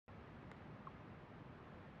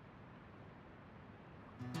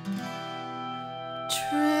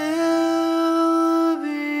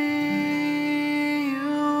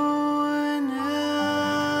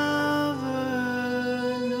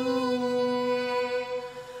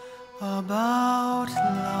about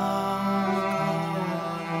love,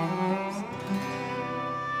 'cause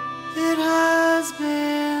it has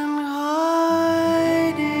been hiding.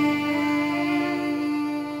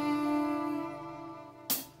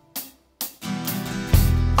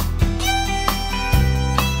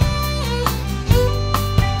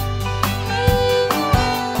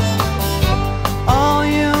 All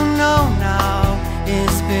you know now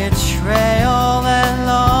is betrayal and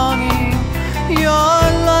longing. You're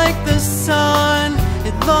like the sun,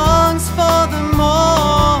 it longs for the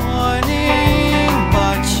morning,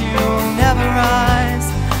 but you never rise,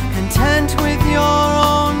 content with your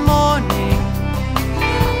own mourning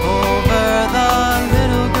over the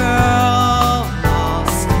little girl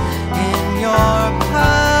lost in your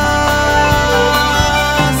past.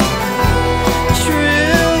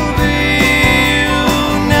 Trilby, you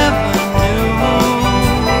never knew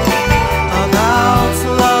about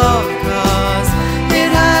love, 'cause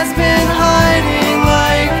it has been hiding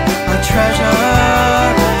like a treasure,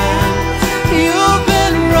 and you've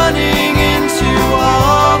been running into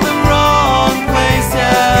all the wrong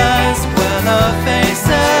places, where the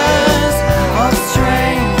faces of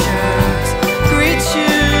strangers greet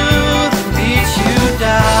you, then beat you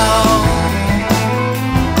down.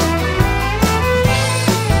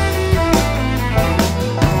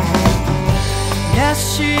 Yes,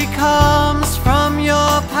 she comes from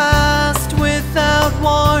your past without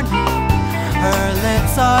warning. Her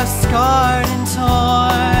lips are scarred and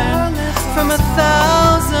torn from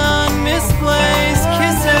 1,000 misplaced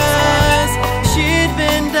kisses. She'd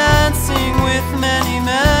been dancing with